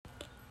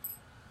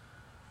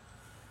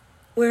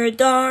Wear a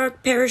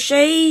dark pair of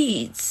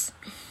shades.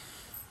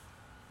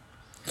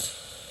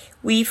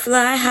 We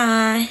fly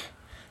high,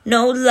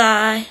 no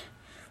lie.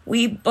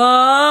 We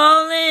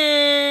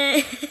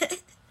ballin'.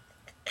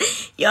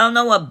 Y'all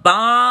know what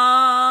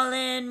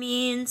ballin'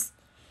 means?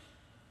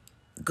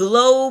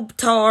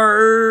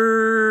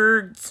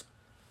 Globetards.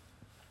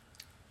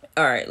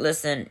 Alright,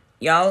 listen.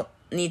 Y'all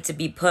need to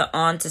be put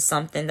on to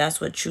something. That's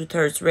what Truth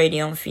Hurts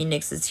Radio in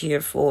Phoenix is here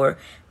for.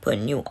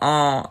 Putting you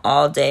on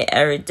all day,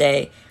 every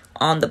day.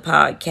 On the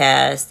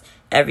podcast.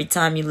 Every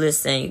time you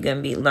listen, you're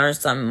gonna learn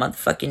something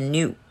motherfucking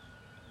new.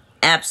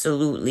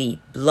 Absolutely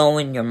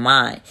blowing your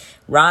mind.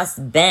 Ras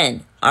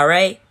BeN,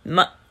 alright?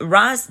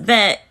 Ras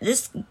BeN,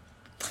 this...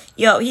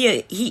 Yo,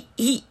 he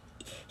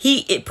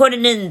put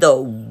it in the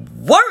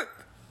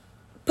work.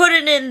 Put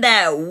it in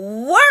that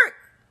work.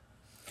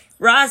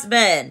 Ras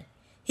BeN.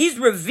 He's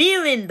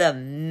revealing the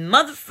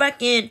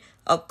motherfucking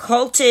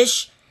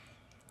occultish,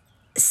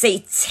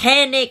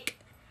 satanic,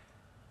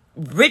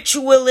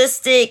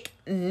 ritualistic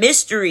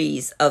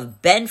mysteries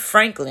of Ben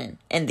Franklin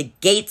and the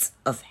gates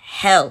of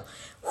hell.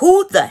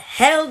 Who the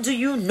hell do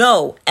you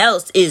know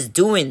else is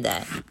doing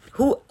that?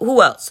 Who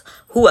else?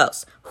 Who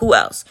else? Who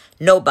else?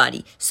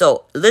 Nobody.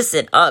 So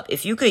listen up.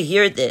 If you could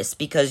hear this,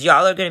 because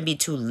y'all are going to be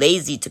too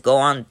lazy to go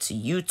on to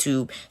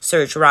YouTube,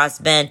 search Ras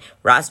BeN.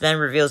 Ras BeN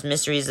reveals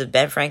mysteries of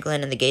Ben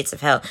Franklin and the gates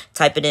of hell.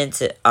 Type it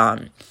into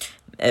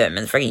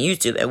freaking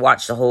YouTube and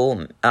watch the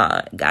whole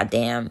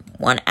goddamn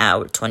 1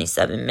 hour,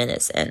 27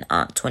 minutes and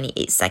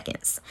 28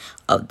 seconds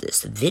of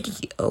this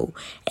video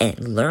and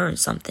learn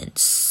something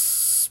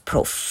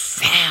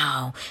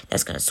profound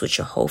that's going to switch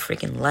your whole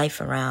freaking life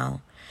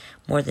around.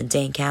 More than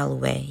Dan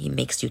Calloway, he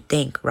makes you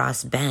think,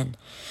 Ras BeN.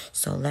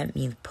 So let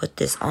me put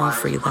this on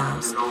for you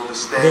guys.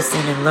 Listen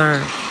and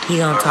learn. He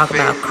gonna talk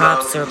about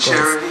crop circles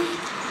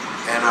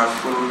and our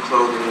food,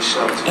 clothing, and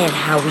shelter, and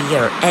how we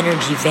are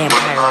energy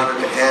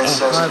vampired and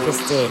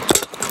harvested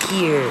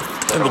here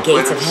in the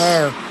gates of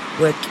hell,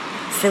 where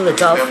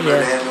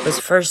Philadelphia was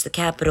first the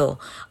capital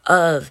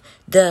of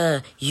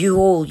the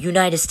whole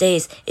United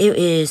States. It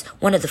is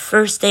one of the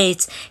first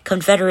states,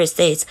 Confederate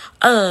states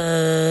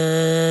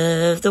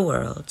of the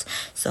world.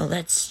 So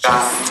let's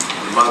just...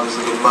 The mothers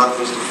of the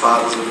mothers, the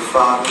fathers of the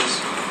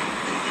fathers.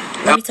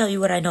 Let me tell you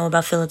what I know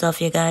about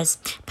Philadelphia, guys.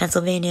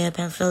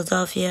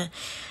 Philadelphia.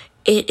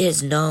 It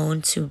is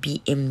known to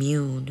be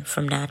immune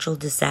from natural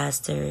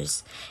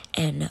disasters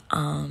and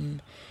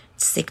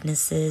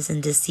sicknesses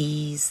and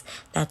disease.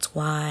 That's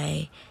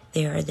why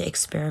they are the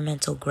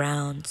experimental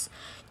grounds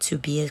to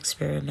be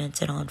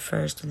experimented on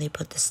first when they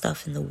put the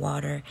stuff in the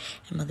water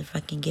and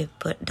motherfucking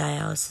put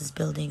dialysis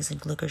buildings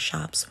and liquor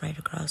shops right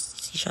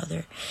across each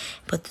other.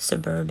 Put the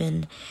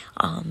suburban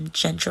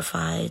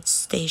gentrified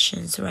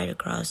stations right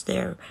across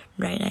there,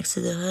 right next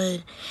to the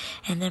hood,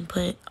 and then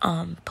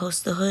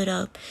post the hood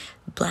up,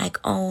 black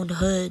owned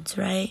hoods,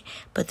 right?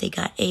 But they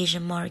got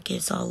Asian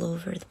markets all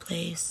over the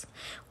place.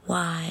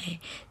 Why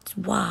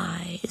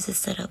is it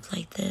set up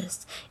like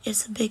this?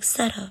 It's a big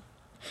setup.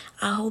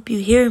 I hope you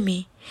hear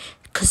me.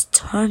 Cause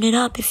turn it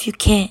up if you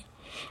can't.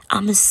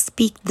 I'ma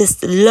speak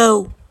this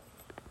low.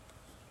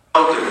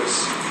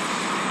 Elders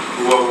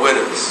who are with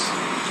us,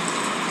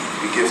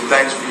 we give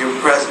thanks for your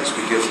presence.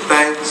 We give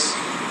thanks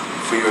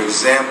for your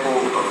example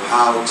of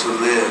how to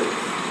live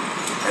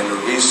and the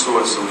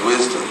resource of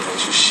wisdom that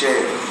you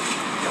share.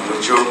 And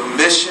with your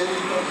permission,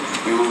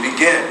 we will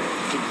begin.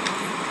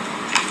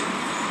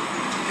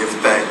 Give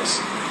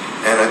thanks.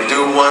 And I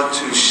do want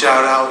to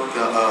shout out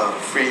the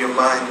Free Your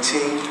Mind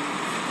team.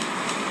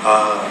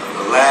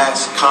 The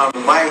last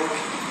comment, Mike,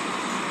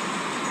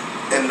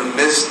 in the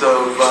midst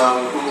of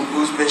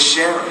who's been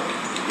sharing,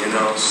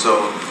 so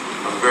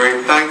I'm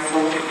very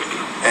thankful,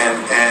 and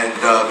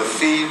the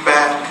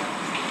feedback.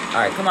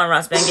 All right, come on,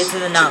 Ras BeN, get to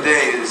the knowledge.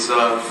 Today is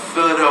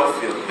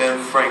Philadelphia, Ben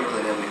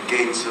Franklin, and the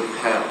gates of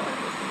hell,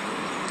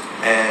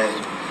 and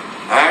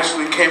I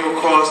actually came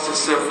across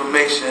this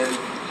information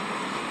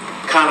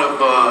kind of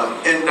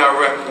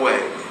indirect way.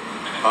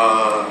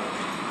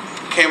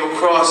 Came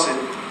across it.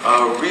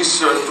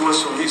 Doing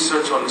some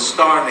research on the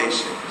star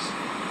nations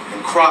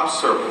and crop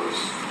circles,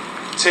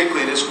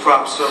 particularly this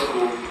crop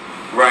circle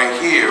right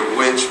here,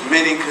 which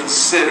many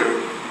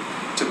consider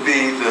to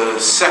be the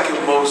second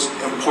most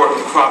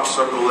important crop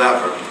circle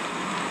ever.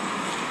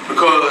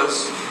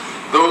 Because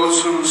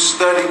those who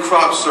study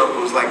crop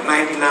circles, like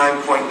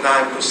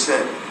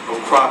 99.9%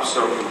 of crop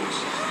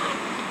circles,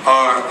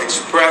 are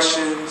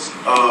expressions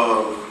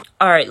of...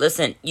 Alright,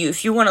 listen,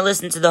 if you want to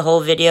listen to the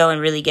whole video and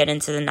really get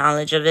into the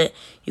knowledge of it,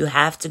 you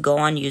have to go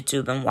on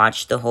YouTube and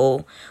watch the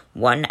whole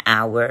 1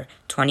 hour,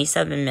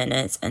 27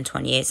 minutes, and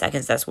 28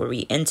 seconds. That's what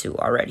we're into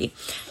already.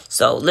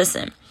 So,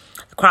 listen,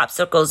 the crop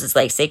circles is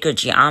like sacred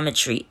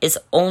geometry. It's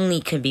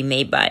only can be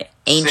made by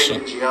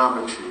ancient...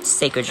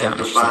 Sacred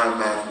geometry.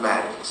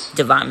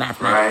 Divine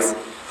mathematics.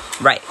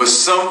 Right. But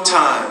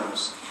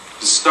sometimes...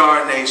 The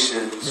star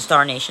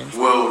nations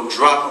will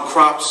drop a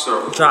crop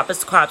circle. Drop a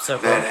crop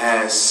circle that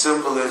has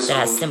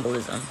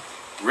symbolism.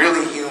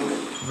 Really human.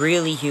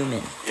 Really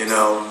human. You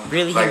know,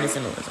 really like human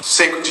symbolism.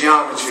 Sacred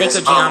geometry.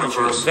 Sacred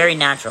geometry, very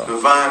natural.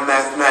 Divine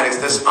mathematics,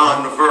 that's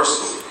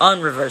unreversible.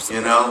 Unreversible.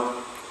 You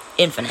know,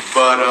 infinite.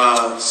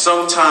 But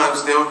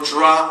sometimes they'll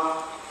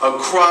drop a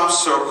crop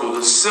circle.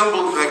 The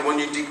symbol, like when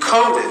you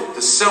decode it,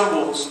 the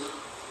symbols,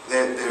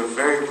 they're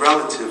very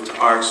relative to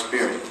our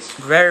experience.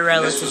 Very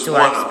relative to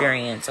our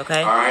experience.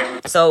 Okay. All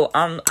right. So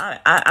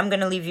I'm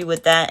gonna leave you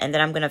with that, and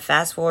then I'm gonna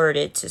fast forward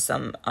it to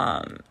some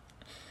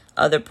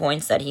other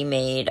points that he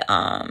made.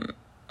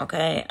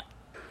 Okay.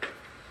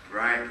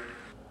 Right.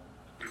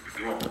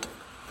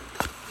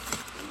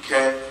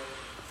 Okay.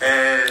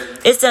 And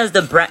it says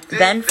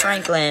Ben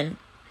Franklin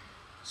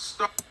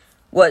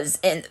was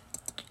in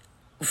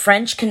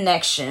French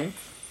Connection.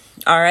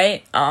 All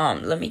right.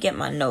 Let me get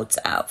my notes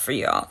out for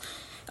y'all.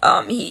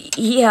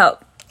 He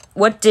helped.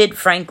 What did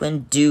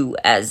Franklin do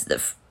as the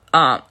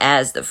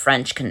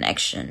French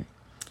Connection?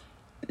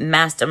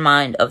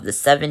 Mastermind of the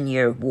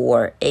 7-Year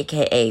War,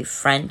 aka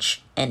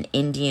French and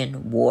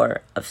Indian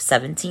War of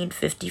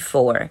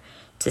 1754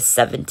 to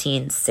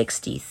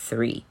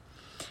 1763.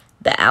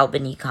 The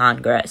Albany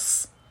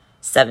Congress,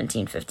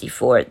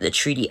 1754. The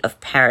Treaty of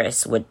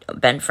Paris, with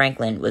Ben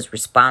Franklin was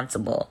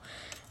responsible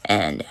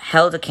and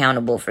held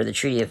accountable for the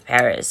Treaty of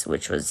Paris,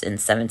 which was in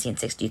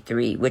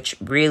 1763, which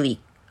really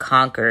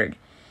conquered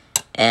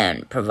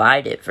and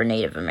provided for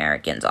Native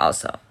Americans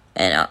also.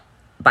 And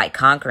by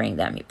conquering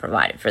them, he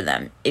provided for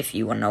them, if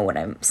you want to know what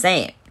I'm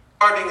saying.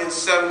 Starting in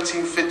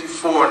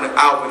 1754 in the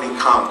Albany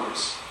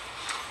Congress,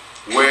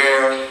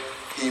 where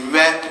he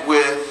met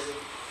with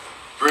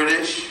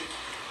British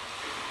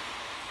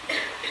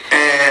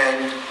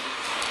and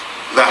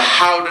the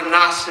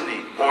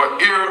Haudenosaunee, or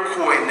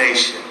Iroquois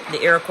Nation.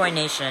 The Iroquois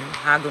Nation,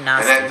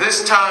 Haudenosaunee. And at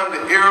this time,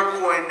 the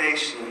Iroquois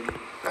Nation,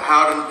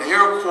 the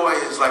Iroquois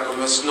is like a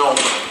misnomer.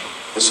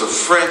 It's a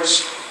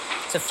French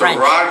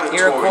derogatory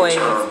Iroquois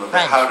term. The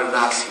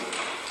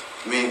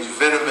Haudenosaunee means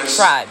venomous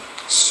tribe.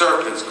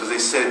 Serpents, because they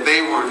said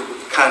they were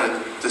kind of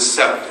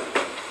deceptive,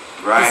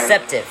 right?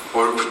 Deceptive.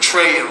 Or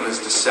portray them as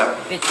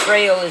deceptive.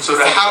 Betrayal is so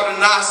deceptive. The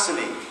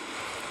Haudenosaunee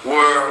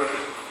were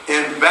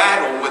in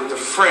battle with the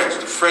French.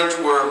 The French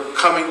were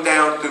coming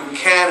down through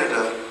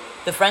Canada.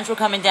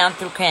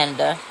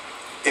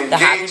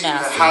 Engaging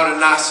the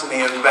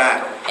Haudenosaunee in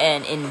battle.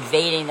 And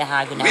invading the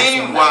Haudenosaunee.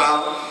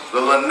 Meanwhile, the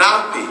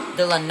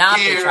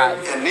Lenape tribe.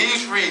 In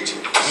these regions.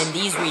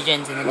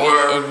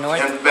 Were in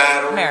North in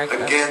battle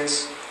America.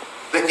 Against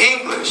the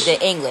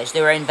English.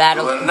 They were in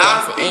battle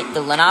against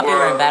the Lenape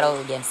were in battle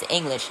against the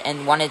English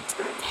and wanted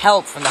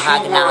help from the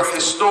Haudenosaunee. Who were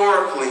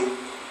historically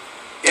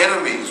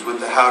enemies with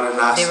the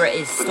Haudenosaunee. They were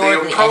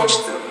historically enemies,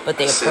 but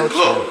they approached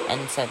them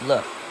and said,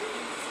 look,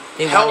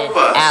 they wanted to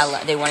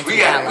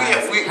be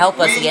allies. Help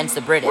us against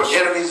the British. We're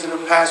enemies in the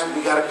past, but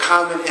we got a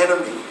common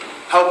enemy.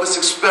 Help us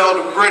expel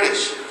the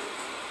British.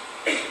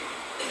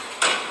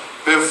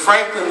 Ben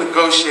Franklin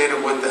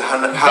negotiated with the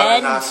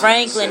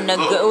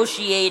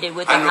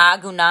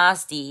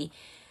Haudenosaunee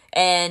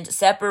and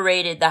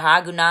separated the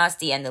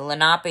Haudenosaunee and the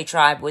Lenape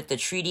tribe with the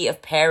Treaty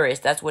of Paris.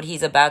 That's what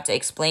he's about to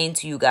explain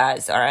to you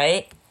guys, all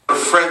right? The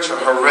French are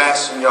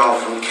harassing y'all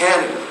from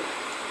Canada.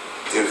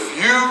 If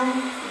you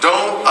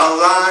don't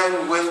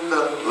align with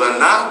the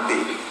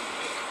Lenape,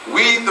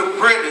 we the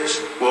British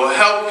will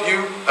help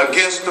you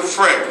against the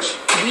French.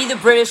 We the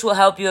British will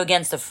help you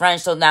against the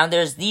French. So now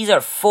these are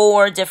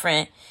 4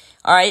 different,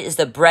 all right, it's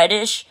the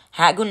British,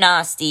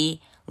 Haudenosaunee,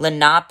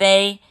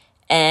 Lenape,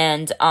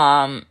 and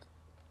the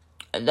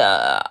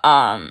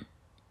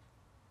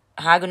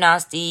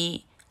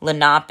Haudenosaunee,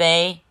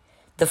 Lenape,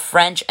 the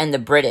French, and the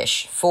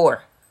British.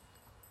 4.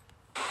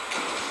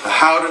 The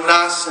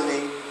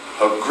Haudenosaunee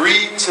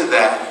agreed to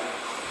that,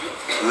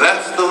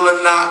 left the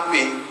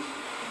Lenape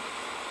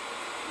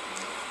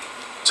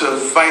to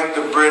fight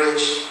the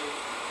British.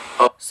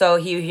 So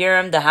you hear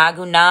him, the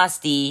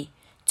Haudenosaunee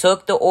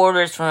took the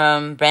orders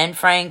from Ben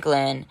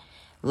Franklin,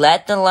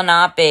 let the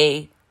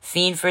Lenape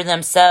fend for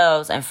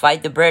themselves and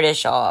fight the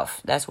British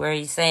off. That's where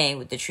he's saying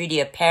with the Treaty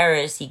of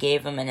Paris, he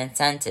gave them an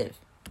incentive.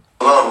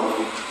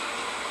 Alone,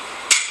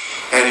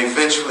 and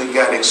eventually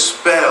got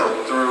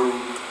expelled through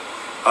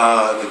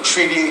the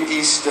Treaty of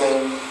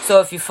Easton.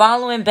 So if you're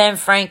following Ben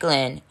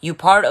Franklin, you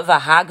part of a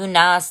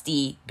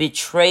Haudenosaunee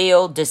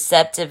betrayal,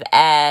 deceptive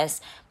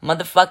ass,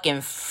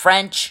 motherfucking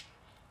French,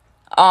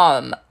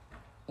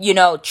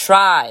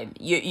 tribe.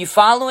 You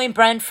following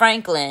Ben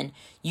Franklin,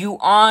 you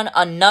on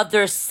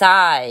another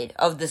side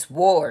of this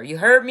war. You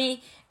heard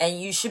me? And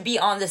you should be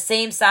on the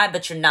same side,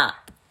 but you're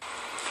not. A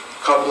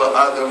couple of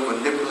other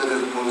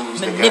manipulative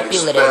moves.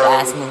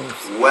 Manipulative-ass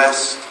moves.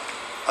 West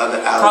of the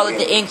Alleghenies. Call it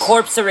the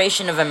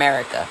incorporation of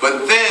America.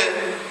 But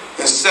then,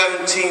 in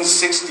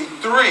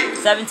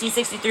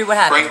 1763, what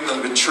happened?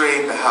 Franklin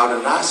betrayed the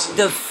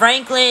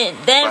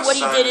Haudenosaunee. Then what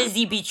he did is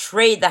he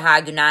betrayed the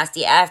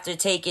Haudenosaunee after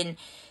taking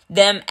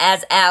them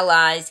as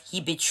allies.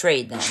 He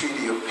betrayed them. The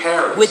Treaty of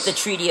Paris. With the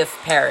Treaty of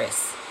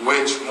Paris.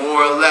 Which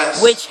more or less.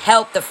 Which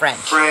helped the French.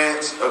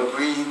 France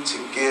agreed to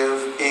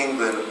give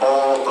England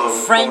all of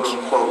French,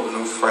 quote unquote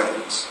New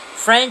France.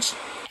 French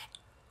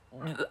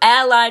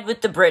allied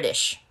with the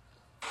British.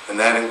 And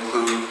that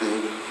included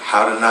the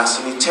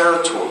Haudenosaunee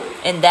territory.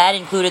 And that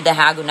included the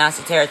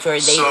Haudenosaunee territory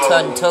they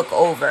took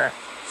over.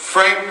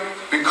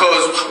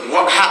 Because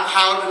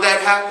how did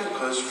that happen?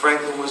 Because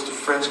Franklin was the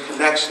French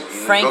connection.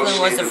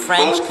 Franklin was the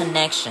French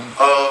connection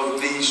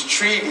of these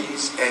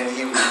treaties, and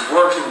he was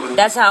working with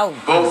that's how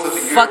both of the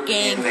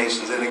fucking European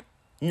nations.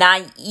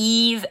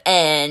 Naive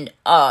and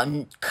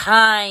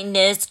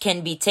kindness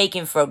can be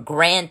taken for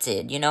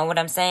granted. You know what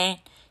I'm saying?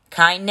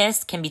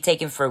 Kindness can be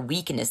taken for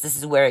weakness. This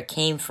is where it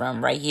came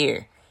from, right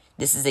here.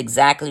 This is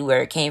exactly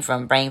where it came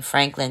from. Ben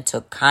Franklin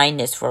took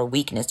kindness for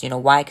weakness. You know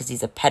why? Because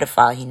he's a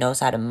pedophile. He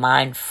knows how to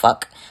mind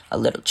fuck a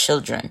little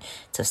children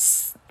to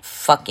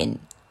fucking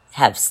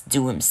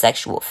do him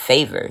sexual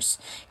favors.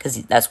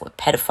 Because that's what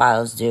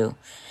pedophiles do.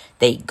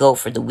 They go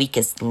for the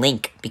weakest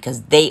link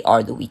because they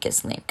are the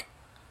weakest link.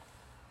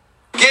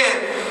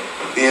 Again,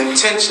 the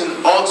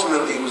intention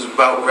ultimately was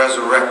about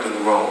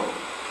resurrecting Rome.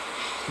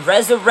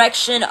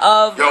 Resurrection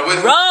of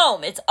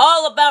Rome. It's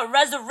all about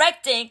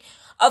resurrecting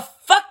a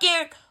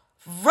fucking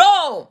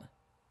Rome.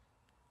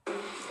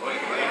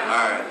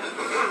 Alright.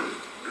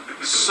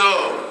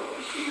 So,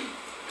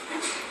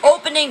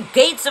 opening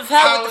gates of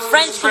hell with the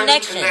French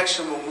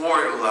Connection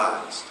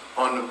memorialized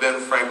on the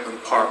Ben Franklin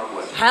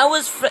Parkway? How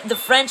was the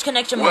French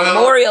Connection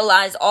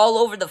memorialized all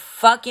over the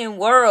fucking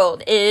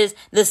world? Is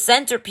the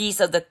centerpiece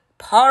of the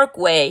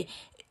parkway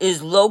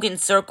is Logan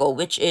Circle,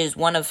 which is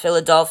one of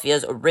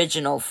Philadelphia's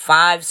original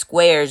 5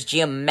 squares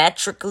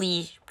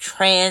geometrically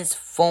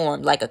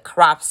transformed like a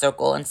crop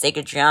circle in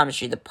sacred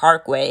geometry. The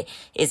parkway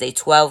is a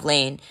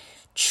 12-lane,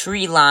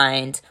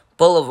 tree-lined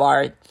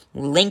boulevard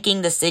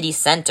linking the city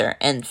center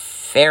and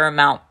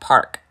Fairmount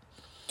Park.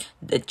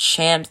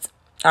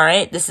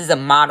 Alright, this is a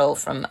model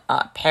from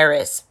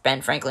Paris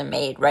Ben Franklin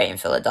made right in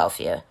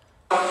Philadelphia.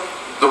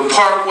 The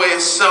parkway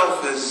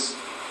itself is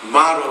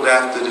modeled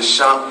after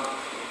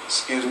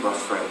excuse my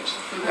French,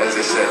 as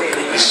they say,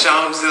 the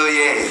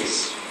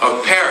Champs-Élysées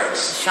of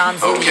Paris.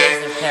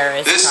 Champs-Élysées of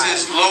Paris. This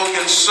is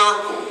Logan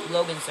Circle.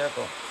 Logan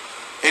Circle.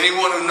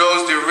 Anyone who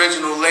knows the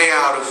original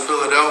layout of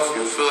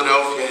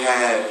Philadelphia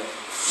had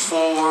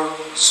 4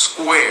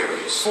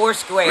 squares. 4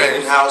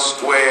 squares. Rittenhouse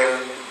Square.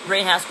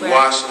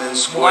 Washington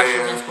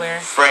Square.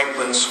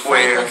 Franklin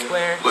Square.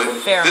 But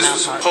Fairmount this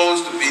was Park.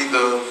 supposed to be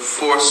the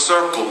 4th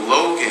circle,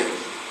 Logan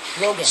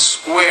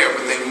Square,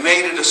 but they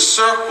made it a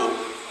circle.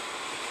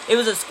 It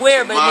was a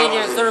square, but it made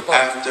it a circle.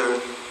 After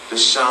the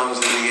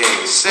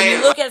Champs-Élysées. When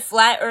you look at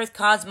flat Earth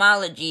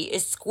cosmology,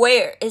 it's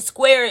square. It's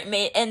square,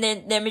 and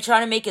then they're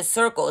trying to make it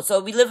circle. So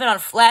we live on a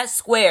flat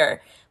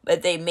square,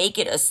 but they make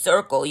it a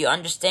circle. You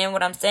understand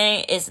what I'm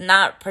saying? It's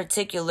not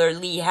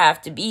particularly have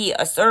to be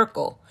a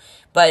circle.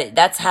 But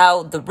that's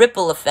how the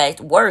ripple effect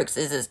works.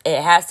 It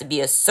has to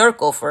be a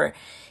circle for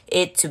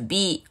it to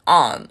be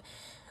a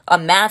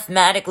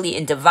mathematically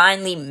and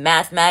divinely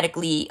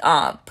mathematically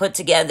put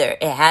together.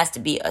 It has to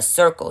be a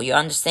circle. You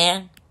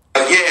understand?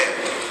 Yeah.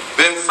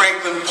 Ben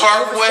Franklin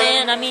Parkway.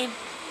 Understand? I mean,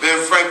 Ben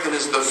Franklin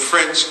is the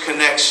French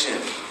Connection.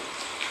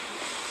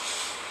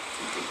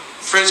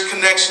 French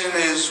Connection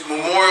is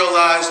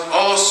memorialized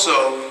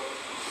also.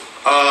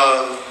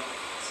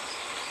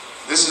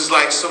 This is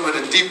like some of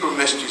the deeper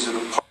mysteries of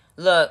the park.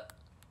 Look,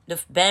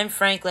 Ben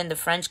Franklin, the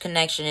French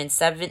Connection, in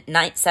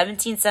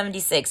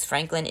 1776,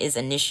 Franklin is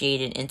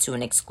initiated into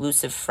an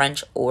exclusive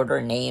French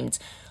order named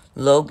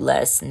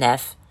Loges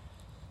Neuf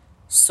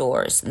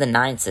Sœurs, the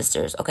 9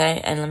 Sisters, okay?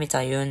 And let me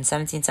tell you, in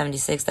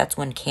 1776, that's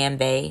when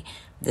Cambay,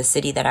 the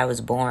city that I was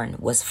born,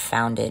 was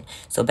founded.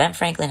 So Ben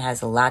Franklin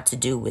has a lot to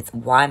do with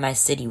why my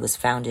city was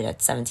founded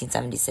at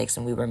 1776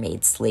 and we were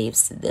made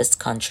slaves to this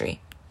country.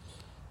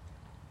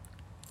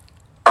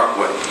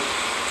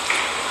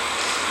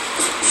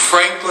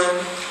 Franklin,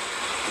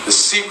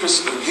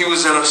 he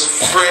was in a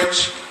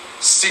French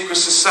secret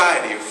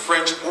society, a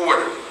French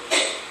order.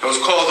 It was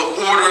called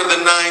the Order of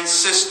the 9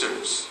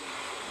 Sisters.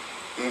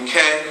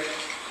 Okay?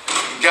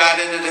 He got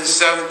in it in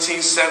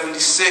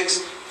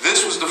 1776.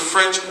 This was the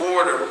French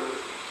order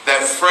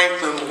that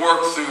Franklin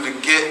worked through to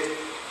get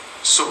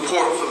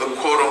support for the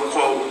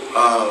quote-unquote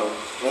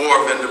War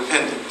of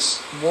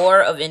Independence.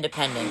 War of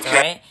Independence, all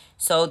right?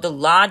 So the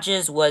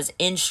lodges was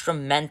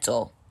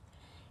instrumental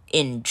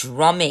in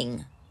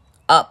drumming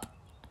up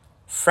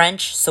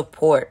French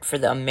support for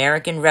the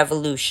American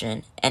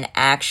Revolution and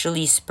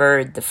actually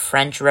spurred the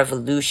French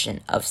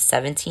Revolution of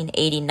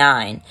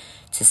 1789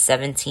 to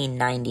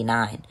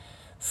 1799.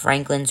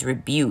 Franklin's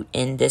repute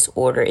in this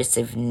order is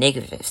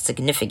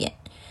significant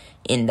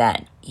in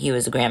that he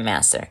was a Grand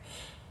Master.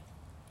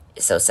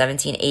 So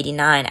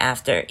 1789,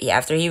 after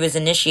he was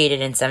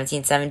initiated in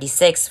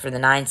 1776 for the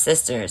 9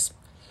 Sisters,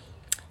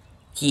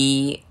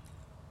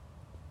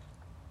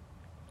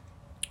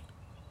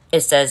 it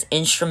says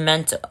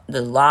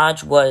the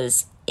lodge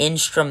was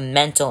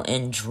instrumental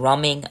in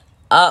drumming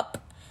up.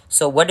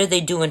 So what do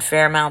they do in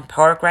Fairmount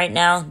Park right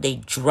now? They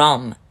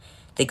drum.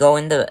 They go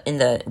in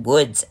the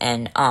woods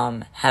and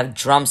have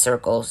drum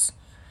circles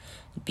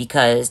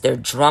because they're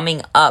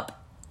drumming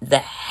up the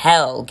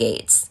hell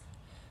gates.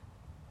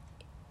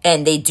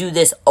 And they do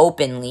this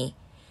openly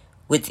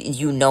with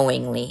you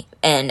knowingly.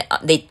 And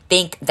they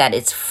think that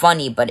it's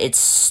funny, but it's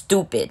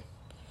stupid.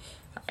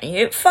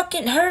 You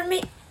fucking heard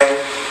me?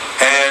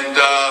 And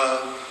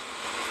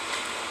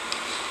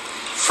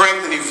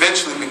Franklin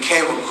eventually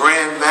became a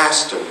Grand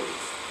Master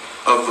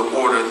of the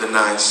Order of the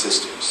Nine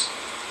Sisters.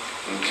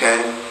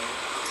 Okay?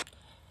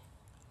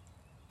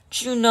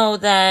 Did you know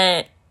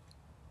that?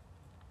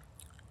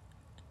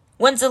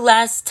 When's the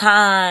last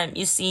time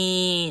you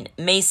seen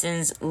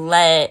Masons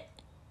let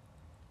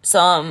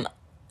some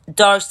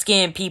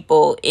dark-skinned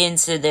people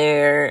into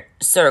their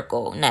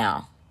circle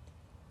now?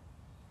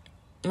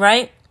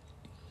 Right?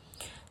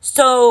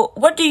 So,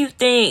 what do you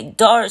think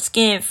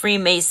dark-skinned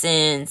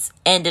Freemasons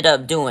ended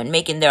up doing?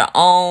 Making their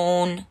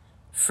own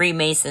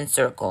Freemason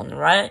circle,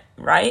 right?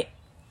 Right?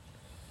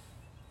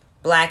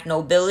 Black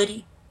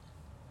nobility.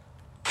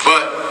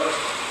 But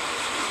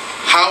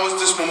how is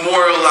this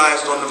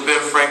memorialized on the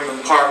Ben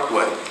Franklin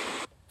Parkway?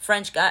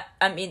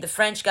 The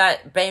French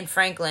got Ben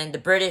Franklin, the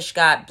British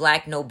got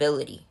black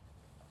nobility.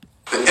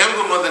 The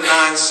emblem of the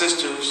Nine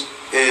Sisters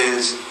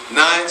is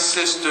 9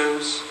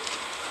 sisters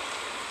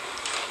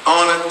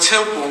on a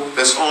temple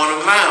that's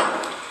on a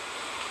mound.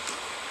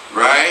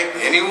 Right?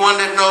 Anyone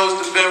that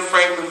knows the Ben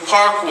Franklin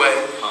Parkway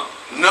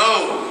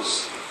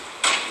knows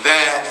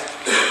that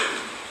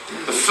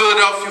the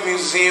Philadelphia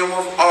Museum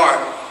of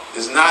Art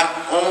is not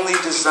only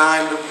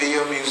designed to be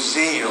a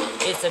museum,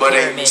 but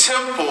pyramid. a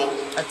temple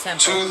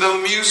to the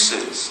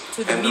Muses.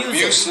 The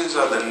Muses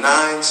are the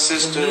 9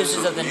 sisters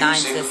of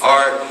music,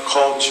 art,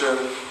 culture,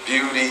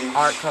 beauty.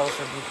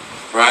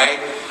 Right?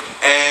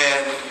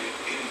 And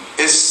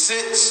it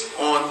sits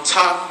on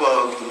top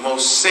of the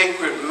most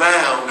sacred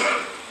mound,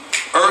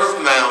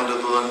 earth mound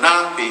of the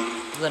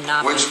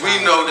Lenape, which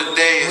we know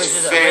today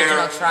is the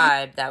original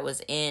tribe that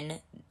was in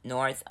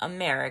North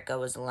America,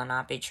 was the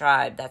Lenape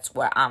tribe. That's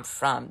where I'm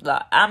from.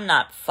 Look, I'm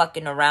not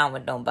fucking around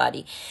with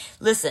nobody.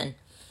 Listen,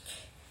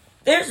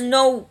 there's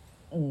no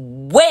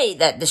way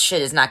that this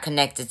shit is not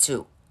connected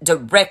to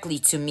directly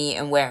to me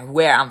and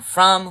where I'm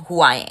from,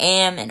 who I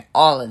am, and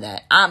all of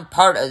that. I'm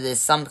part of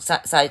this some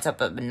type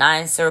of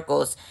 9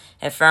 circles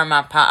at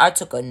Fairmount Park.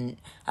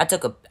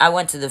 I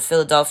went to the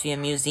Philadelphia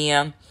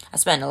Museum. I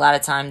spent a lot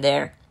of time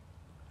there.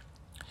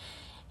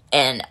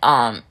 And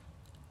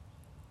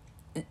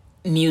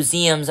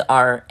museums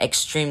are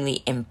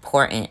extremely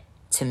important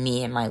to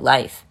me in my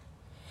life.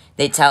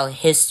 They tell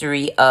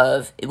history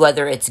of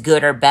whether it's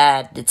good or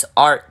bad. It's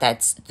art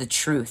that's the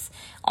truth.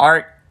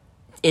 Art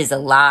is a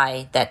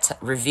lie that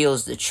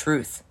reveals the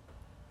truth.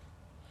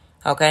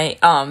 Okay?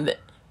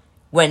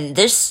 When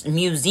these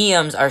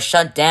museums are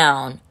shut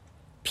down,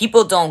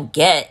 people don't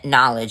get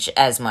knowledge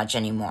as much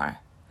anymore.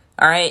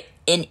 Alright?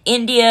 In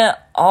India,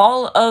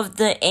 all of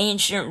the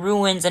ancient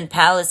ruins and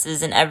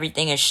palaces and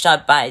everything is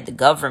shut by the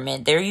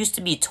government. There used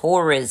to be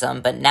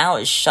tourism, but now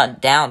it's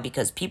shut down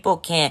because people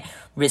can't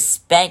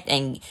respect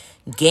and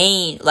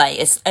gain. Like,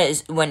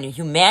 it's when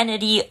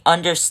humanity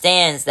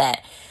understands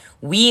that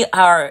we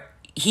are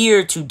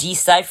here to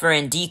decipher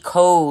and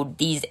decode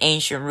these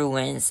ancient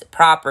ruins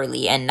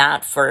properly and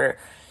not for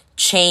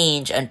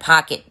change and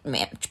pocket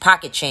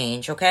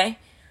change, okay?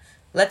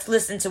 Let's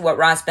listen to what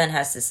Ras BeN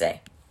has to say.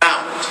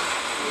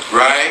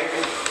 Right?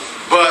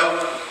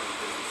 But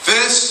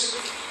this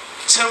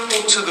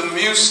temple to the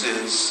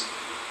Muses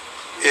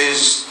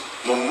is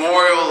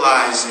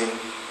memorializing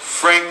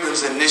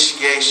Franklin's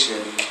initiation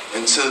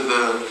into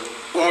the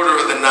Order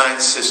of the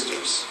Nine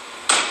Sisters.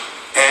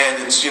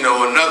 And it's,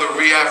 another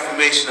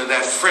reaffirmation of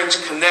that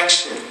French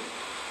connection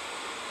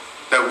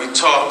that we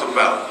talked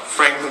about.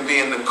 Franklin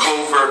being the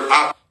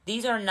covert.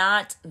 These are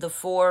not the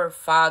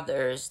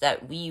forefathers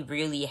that we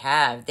really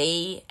have.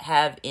 They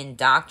have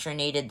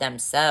indoctrinated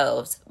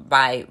themselves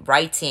by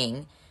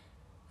writing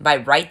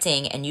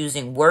and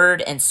using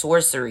word and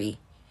sorcery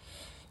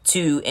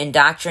to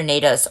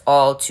indoctrinate us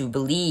all to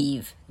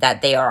believe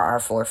that they are our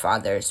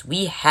forefathers.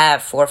 We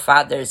have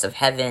forefathers of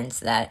heavens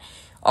that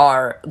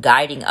are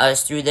guiding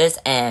us through this,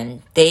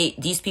 and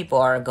these people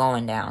are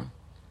going down.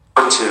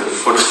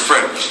 For the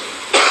French.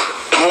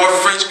 More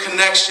French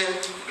connection.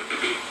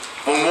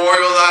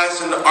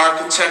 Memorializing the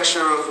architecture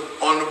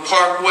on the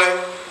Parkway,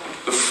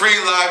 the Free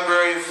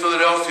Library of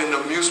Philadelphia, and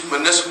the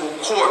municipal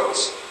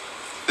courts.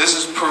 This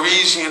is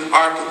Parisian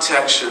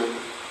architecture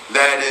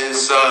that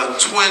is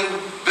twin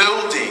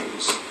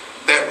buildings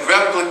that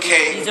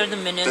replicate. These are the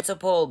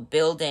municipal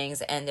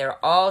buildings, and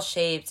they're all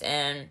shaped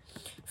in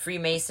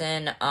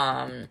Freemason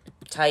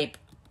type,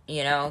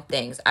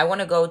 things. I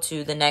want to go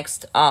to the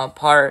next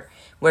part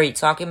where you're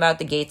talking about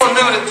the gates.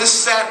 Remember that this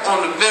sat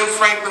on the Ben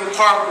Franklin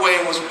Parkway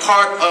and was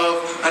part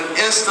of an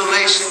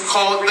installation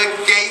called the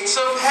Gates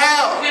of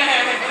Hell. Who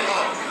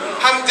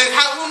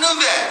knew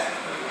that?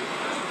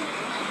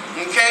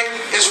 Okay?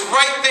 It's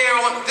right there.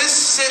 This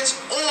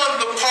sits on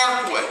the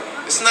Parkway.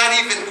 It's not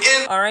even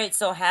in. All right,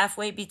 so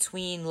halfway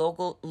between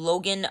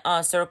Logan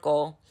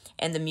Circle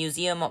and the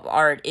Museum of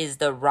Art is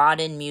the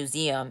Rodin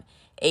Museum.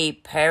 a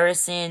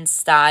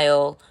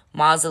Parisian-style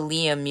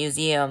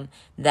museum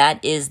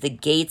that is the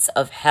gates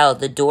of hell.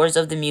 The doors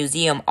of the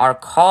museum are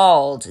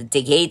called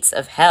the gates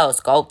of hell.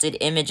 Sculpted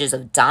images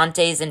of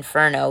Dante's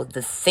Inferno,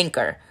 the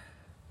Thinker.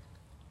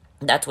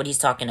 That's what he's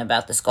talking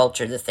about, the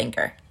sculpture, the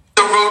Thinker.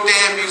 The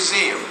Rodin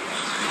Museum.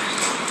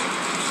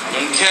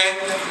 Okay?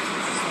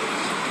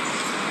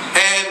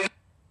 And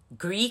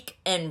Greek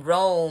and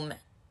Rome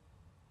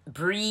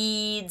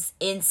breeds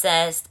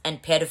incest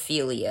and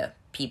pedophilia,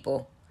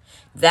 people.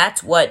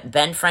 That's what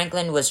Ben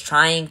Franklin was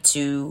trying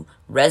to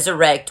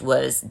resurrect,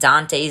 was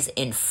Dante's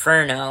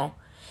Inferno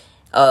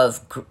of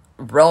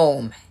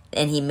Rome.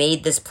 And he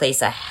made this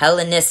place a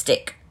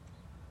Hellenistic.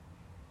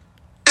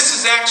 This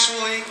is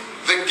actually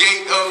the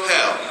gate of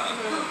hell.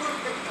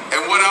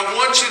 And what I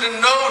want you to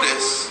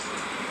notice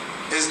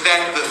is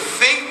that the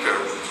thinker,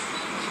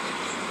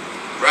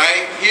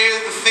 right?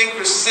 Here the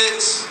thinker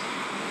sits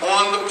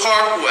on the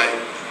parkway.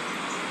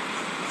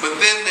 But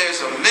then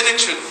there's a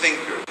miniature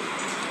thinker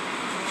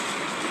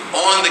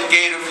on the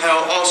gate of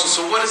hell also.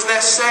 So what does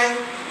that say?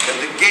 That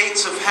the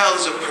gates of hell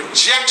is a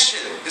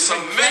projection. It's a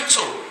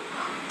mental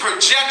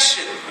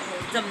projection.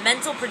 It's a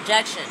mental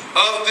projection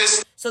Of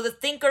this. So the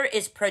thinker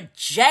is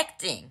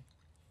projecting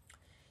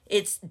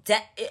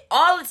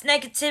all its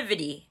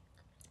negativity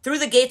through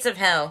the gates of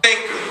hell.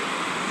 Thinker.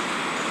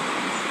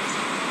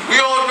 We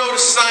all know the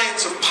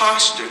science of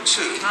posture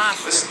too.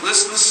 Let's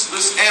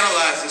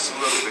analyze this a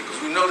little bit,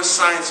 because we know the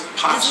science of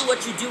posture. This is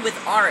what you do with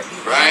art.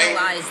 You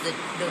analyze the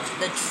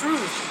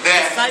truth,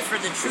 decipher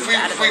the truth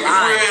out of the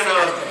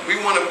lies. We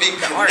want to be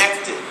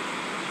connected,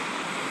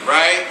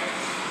 right?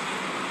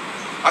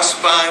 Our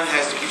spine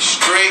has to be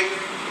straight,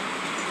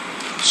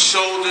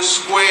 shoulders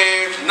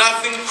squared,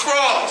 nothing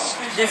crossed.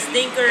 This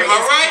thinker is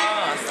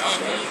right?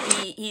 crossed,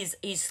 and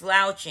he's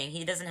slouching.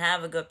 He doesn't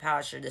have a good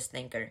posture, this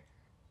thinker,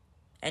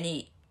 and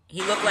he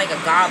looked like a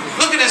goblin.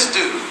 Look at this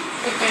dude.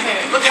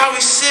 Look how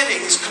he's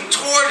sitting. He's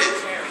contorted.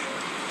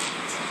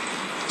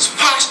 His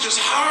posture's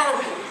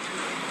horrible.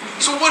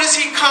 So what is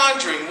he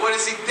conjuring? What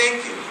is he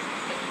thinking?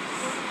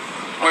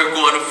 We're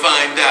going to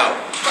find out.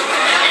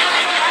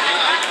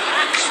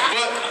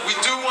 But we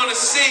do want to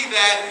see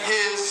that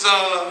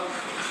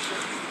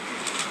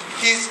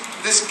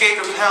this gate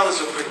of hell is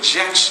a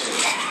projection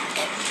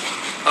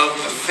of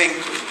the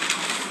thinker,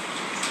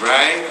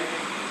 right?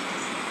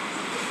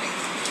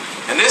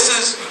 And this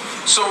is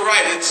so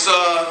right. It's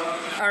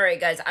All right,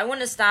 guys. I want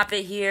to stop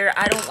it here.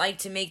 I don't like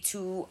to make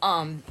too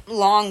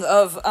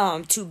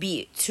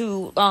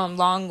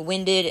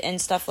long-winded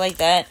and stuff like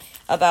that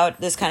about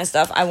this kind of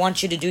stuff. I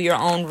want you to do your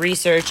own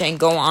research and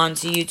go on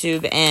to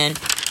YouTube and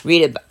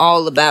read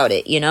all about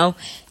it, you know?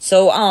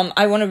 So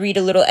I want to read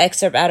a little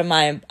excerpt out of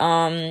my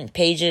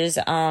pages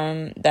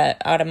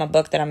out of my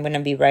book that I'm going to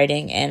be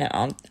writing,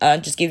 and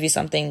just give you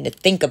something to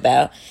think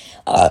about.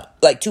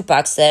 Like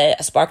Tupac said,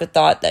 a spark of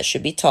thought that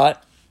should be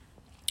taught.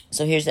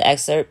 So here's the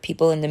excerpt.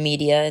 People in the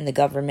media and the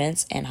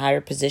governments and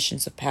higher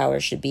positions of power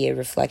should be a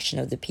reflection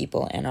of the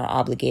people and are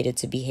obligated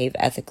to behave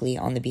ethically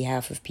on the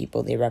behalf of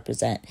people they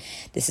represent.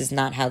 This is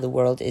not how the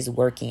world is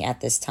working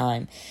at this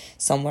time.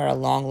 Somewhere a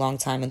long, long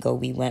time ago,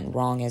 we went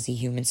wrong as a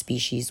human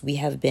species. We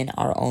have been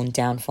our own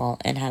downfall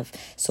and have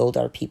sold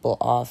our people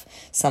off,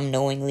 some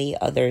knowingly,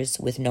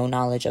 others with no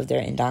knowledge of their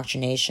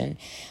indoctrination.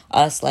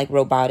 Us, like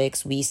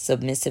robotics, we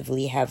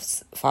submissively have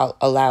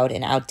allowed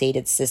an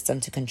outdated system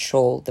to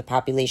control the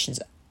populations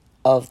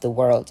of the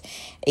world.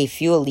 A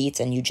few elites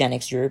and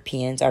eugenics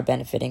Europeans are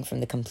benefiting from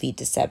the complete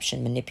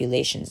deception,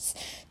 manipulations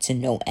to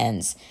no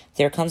ends.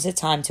 There comes a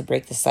time to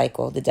break the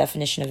cycle. The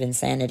definition of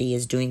insanity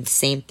is doing the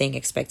same thing,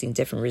 expecting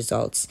different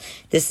results.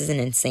 This is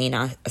an insane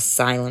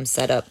asylum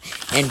set up,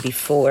 and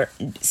before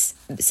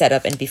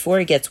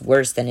it gets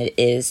worse than it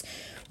is,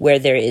 where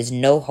there is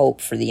no hope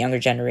for the younger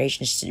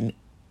generations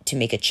to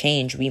make a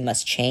change, we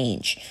must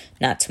change.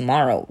 Not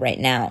tomorrow, right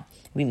now.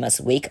 We must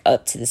wake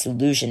up to this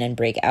illusion and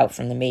break out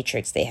from the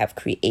matrix they have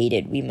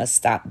created. We must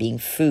stop being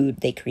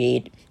food. They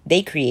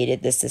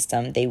created the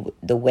system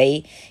the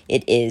way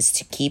it is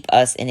to keep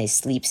us in a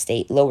sleep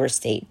state, lower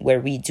state,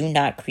 where we do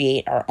not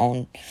create our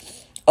own.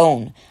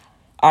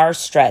 Our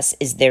stress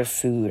is their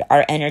food.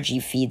 Our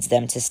energy feeds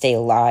them to stay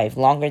alive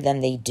longer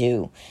than they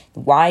do.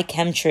 Why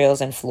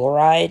chemtrails and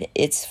fluoride?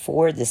 It's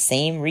for the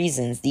same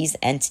reasons. These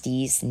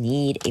entities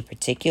need a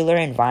particular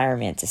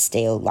environment to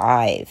stay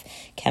alive.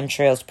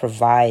 Chemtrails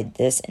provide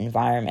this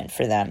environment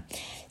for them.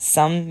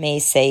 Some may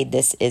say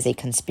this is a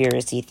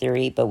conspiracy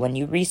theory, but when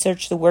you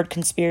research the word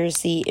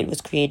conspiracy, it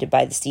was created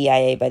by the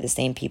CIA, by the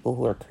same people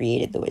who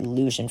created the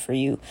illusion for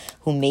you,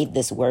 who made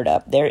this word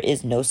up. There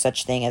is no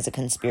such thing as a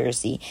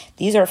conspiracy.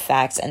 These are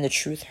facts, and the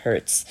truth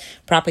hurts.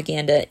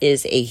 Propaganda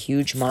is a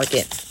huge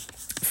market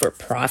for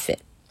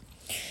profit.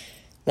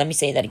 Let me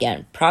say that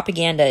again.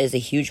 Propaganda is a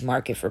huge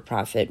market for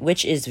profit,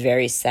 which is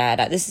very sad.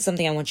 This is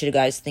something I want you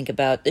guys to think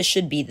about. This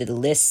should be the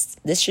list.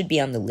 This should be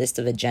on the list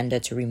of agenda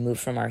to remove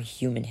from our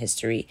human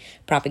history.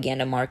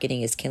 Propaganda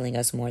marketing is killing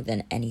us more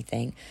than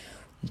anything.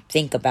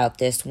 Think about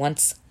this.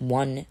 Once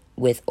one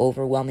with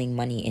overwhelming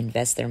money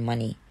invests their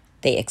money,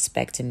 they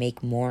expect to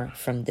make more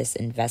from this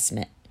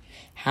investment.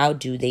 How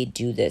do they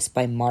do this?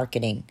 By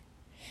marketing.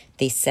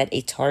 They set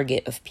a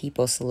target of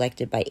people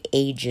selected by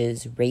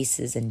ages,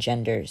 races, and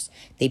genders.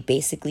 They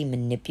basically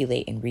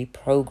manipulate and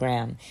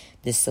reprogram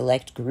this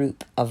select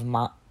group of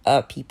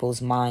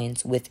people's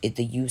minds with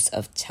the use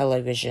of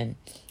television,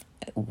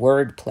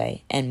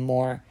 wordplay, and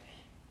more,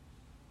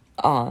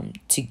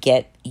 to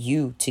get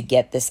you to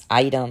get this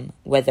item,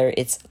 whether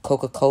it's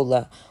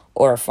Coca-Cola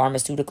or a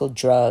pharmaceutical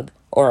drug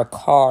or a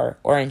car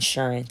or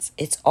insurance.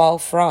 It's all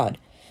fraud.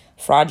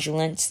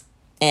 Fraudulence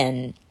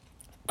and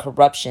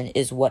corruption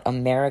is what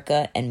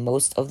America and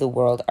most of the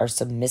world are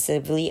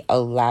submissively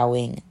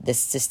allowing this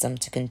system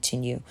to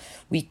continue.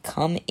 We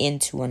come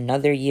into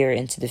another year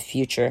into the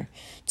future.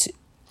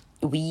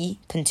 We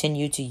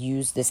continue to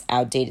use this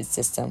outdated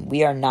system.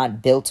 We are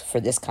not built for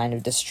this kind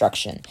of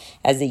destruction.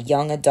 As a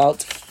young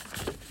adult,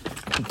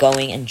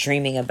 going and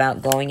dreaming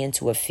about going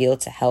into a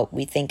field to help,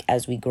 we think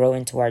as we grow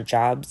into our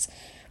jobs,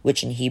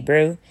 which in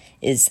Hebrew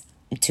is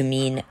to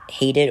mean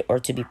hated or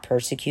to be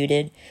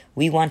persecuted,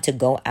 we want to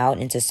go out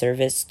into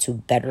service to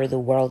better the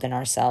world and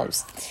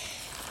ourselves.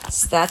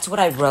 So that's what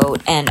I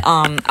wrote. And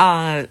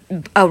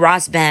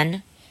Ras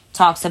BeN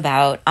talks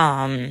about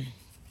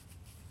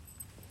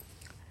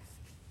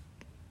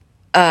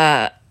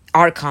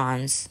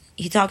archons.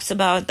 He talks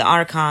about the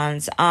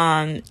archons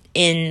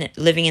in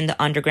living in the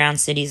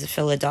underground cities of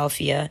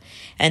Philadelphia,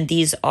 and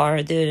these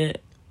are the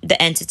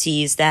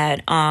entities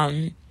that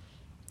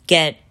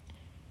get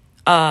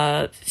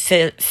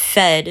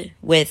fed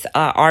with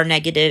our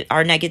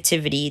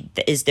negativity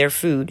is their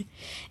food,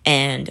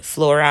 and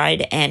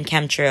fluoride and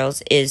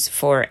chemtrails is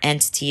for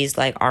entities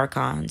like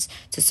archons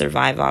to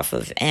survive off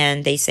of.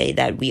 And they say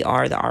that we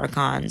are the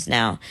archons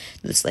now,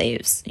 the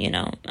slaves,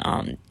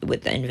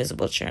 with the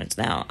invisible churns.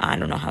 Now, I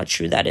don't know how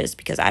true that is,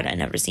 because I've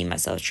never seen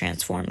myself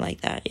transformed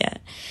like that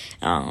yet.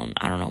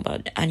 I don't know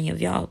about any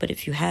of y'all, but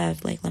if you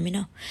have, let me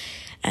know,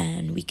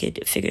 and we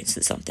could figure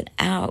something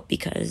out,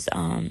 because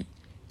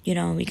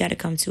we got to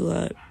come to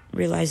a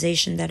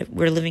realization that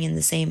we're living in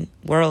the same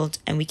world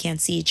and we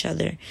can't see each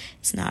other.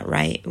 It's not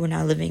right. We're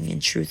not living in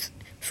truth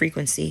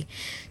frequency.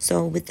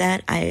 So with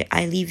that,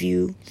 I leave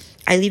you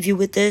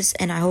with this,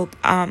 and I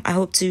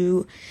hope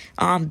to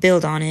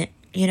build on it.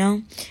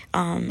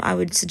 I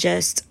would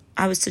suggest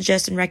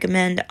and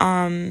recommend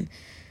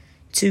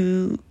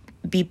to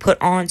be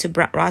put on to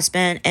Ras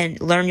BeN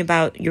and learn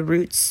about your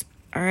roots.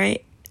 All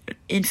right,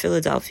 in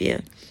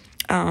Philadelphia.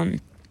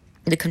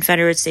 The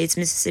Confederate States,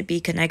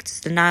 Mississippi connects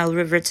the Nile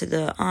River to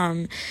the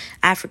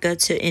Africa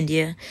to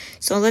India.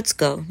 So let's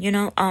go,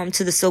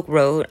 to the Silk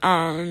Road.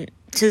 To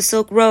the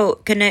Silk Road,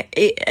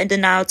 and the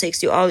Nile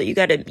takes you all. You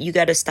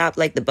gotta stop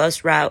like the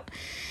bus route.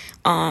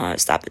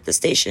 Stop at the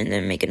station,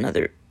 then make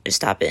another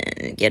stop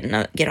and get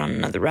on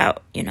another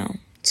route.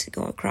 To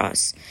go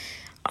across.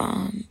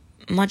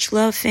 Much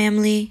love,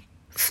 family.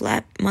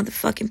 Flat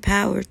motherfucking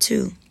power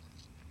too.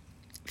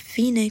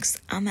 Phoenix,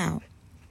 I'm out.